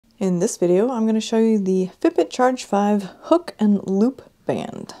In this video, I'm going to show you the Fitbit Charge 5 hook and loop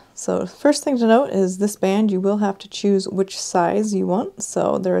band. So first thing to note is this band, you will have to choose which size you want.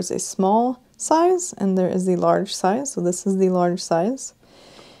 So there is a small size and there is the large size. So this is the large size.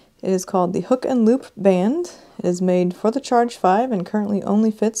 It is called the hook and loop band. It is made for the Charge 5 and currently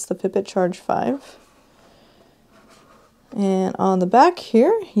only fits the Fitbit Charge 5. And on the back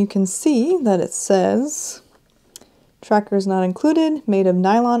here, you can see that it says trackers not included, made of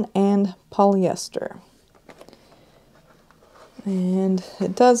nylon and polyester. And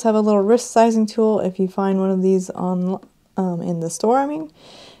it does have a little wrist sizing tool if you find one of these on in the store,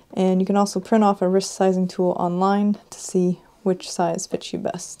 And you can also print off a wrist sizing tool online to see which size fits you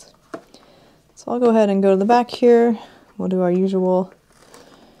best. So I'll go ahead and go to the back here. We'll do our usual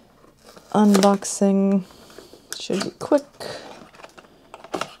unboxing. Should be quick.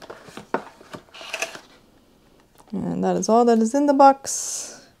 And that is all that is in the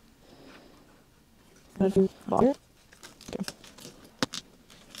box.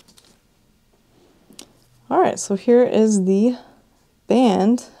 Alright, so here is the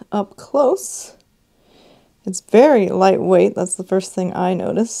band up close. It's very lightweight, that's the first thing I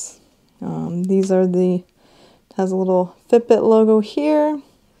notice. These are it has a little Fitbit logo here.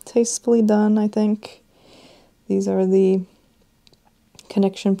 Tastefully done, I think. These are the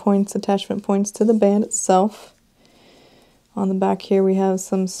connection points, attachment points to the band itself. On the back here we have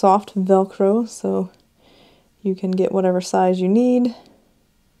some soft Velcro, so you can get whatever size you need.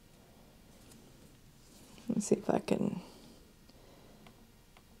 Let me see if I can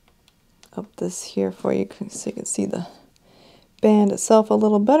up this here for you so you can see the band itself a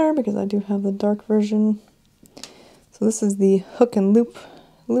little better, because I do have the dark version. So this is the hook and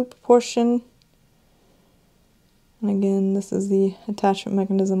loop portion. And again, this is the attachment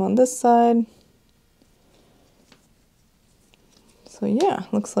mechanism on this side. So yeah,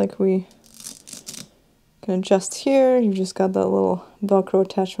 looks like we can adjust here. You've just got that little Velcro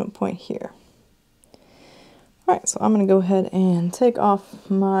attachment point here. Alright, so I'm going to go ahead and take off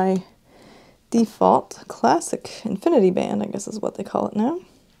my default classic infinity band, I guess is what they call it now.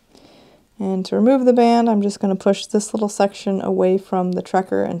 And to remove the band, I'm just going to push this little section away from the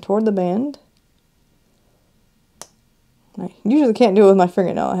tracker and toward the band. I usually can't do it with my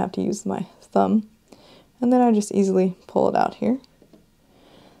fingernail, I have to use my thumb. And then I just easily pull it out here.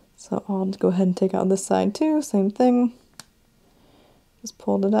 So I'll go ahead and take out this side too, same thing. Just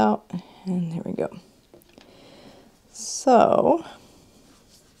pulled it out, and there we go. So,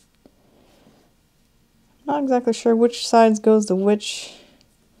 not exactly sure which sides goes to which.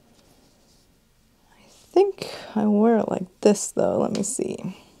 I think I wear it like this though, let me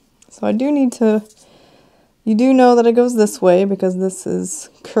see. So I do need to, you do know that it goes this way because this is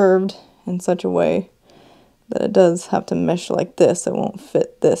curved in such a way that it does have to mesh like this. It won't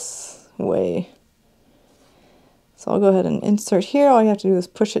fit this way. So I'll go ahead and insert here. All you have to do is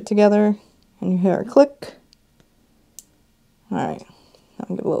push it together and you hear a click. Alright,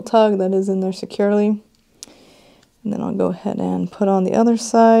 I'll give a little tug, that is in there securely. And then I'll go ahead and put on the other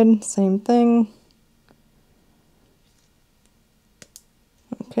side, same thing.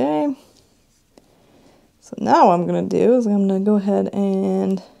 Okay. So now what I'm going to do is I'm going to go ahead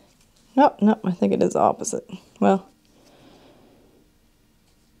and nope, I think it is the opposite. Well,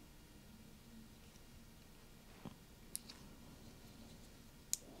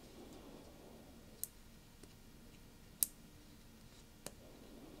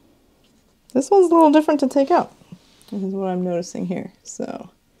 this one's a little different to take out. This is what I'm noticing here.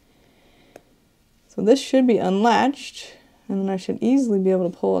 So this should be unlatched, and then I should easily be able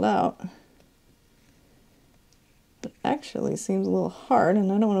to pull it out. It actually seems a little hard,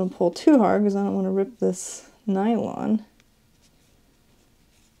 and I don't want to pull too hard because I don't want to rip this nylon.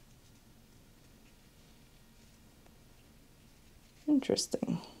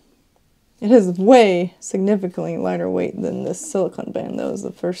 Interesting. It is way significantly lighter weight than this silicone band. That was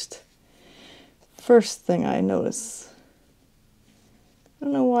the first thing I noticed. I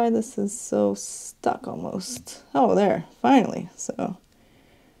don't know why this is so stuck almost. Oh, there, finally. So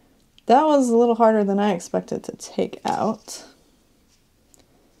that was a little harder than I expected to take out.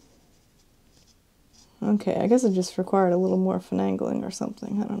 Okay, I guess it just required a little more finagling or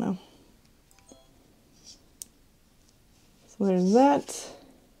something. I don't know. So there's that.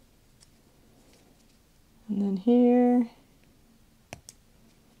 And then here.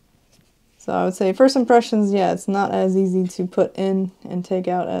 So I would say first impressions, yeah, it's not as easy to put in and take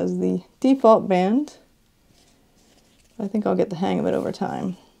out as the default band. I think I'll get the hang of it over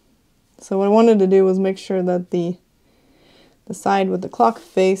time. So what I wanted to do was make sure that the side with the clock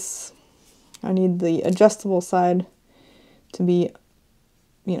face, I need the adjustable side to be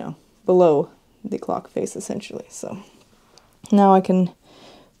you know, below the clock face essentially. So now I can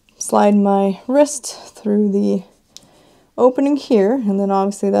slide my wrist through the opening here, and then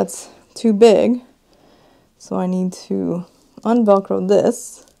obviously that's too big, so I need to unvelcro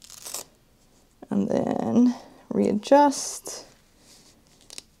this and then readjust,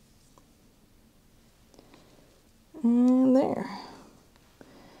 and there.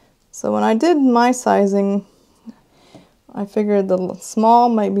 So when I did my sizing, I figured the small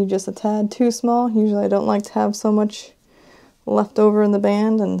might be just a tad too small. Usually I don't like to have so much left over in the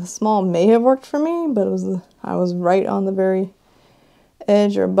band, and the small may have worked for me, but I was right on the very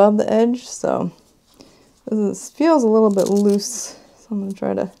edge or above the edge, so this feels a little bit loose, so I'm going to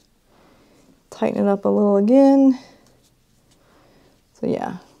try to tighten it up a little again. So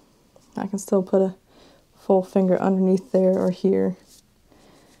yeah, I can still put a full finger underneath there or here,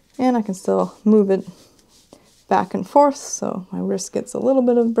 and I can still move it back and forth so my wrist gets a little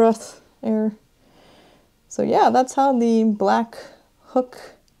bit of breath air. So yeah, that's how the black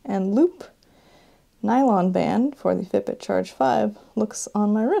hook and loop nylon band for the Fitbit Charge 5 looks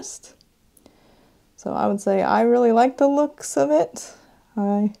on my wrist. So I would say I really like the looks of it.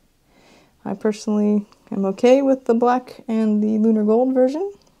 I personally am okay with the black and the lunar gold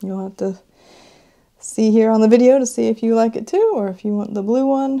version. You'll have to see here on the video to see if you like it too, or if you want the blue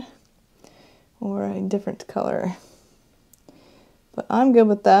one or a different color. But I'm good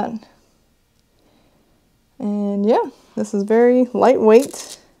with that. And yeah, this is very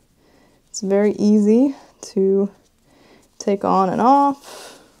lightweight. It's very easy to take on and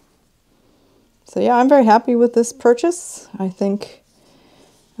off. So yeah, I'm very happy with this purchase. I think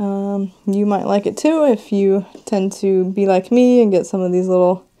you might like it too if you tend to be like me and get some of these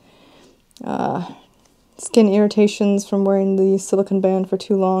little skin irritations from wearing the silicone band for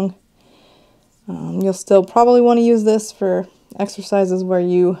too long. You'll still probably want to use this for exercises where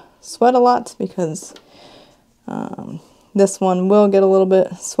you sweat a lot, because this one will get a little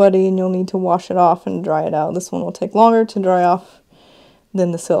bit sweaty and you'll need to wash it off and dry it out. This one will take longer to dry off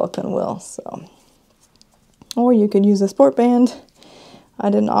than the silicone will. So, or you could use a sport band. I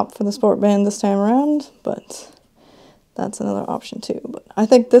didn't opt for the sport band this time around, but that's another option too. But I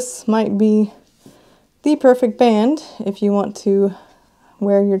think this might be the perfect band if you want to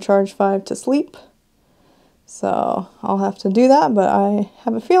wear your Charge 5 to sleep. So I'll have to do that, but I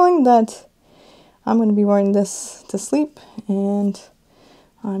have a feeling that I'm going to be wearing this to sleep, and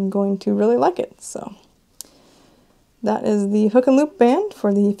I'm going to really like it. So that is the hook and loop band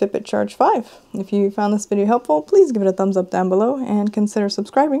for the Fitbit Charge 5. If you found this video helpful, please give it a thumbs up down below and consider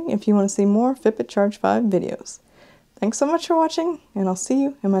subscribing if you want to see more Fitbit Charge 5 videos. Thanks so much for watching, and I'll see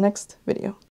you in my next video.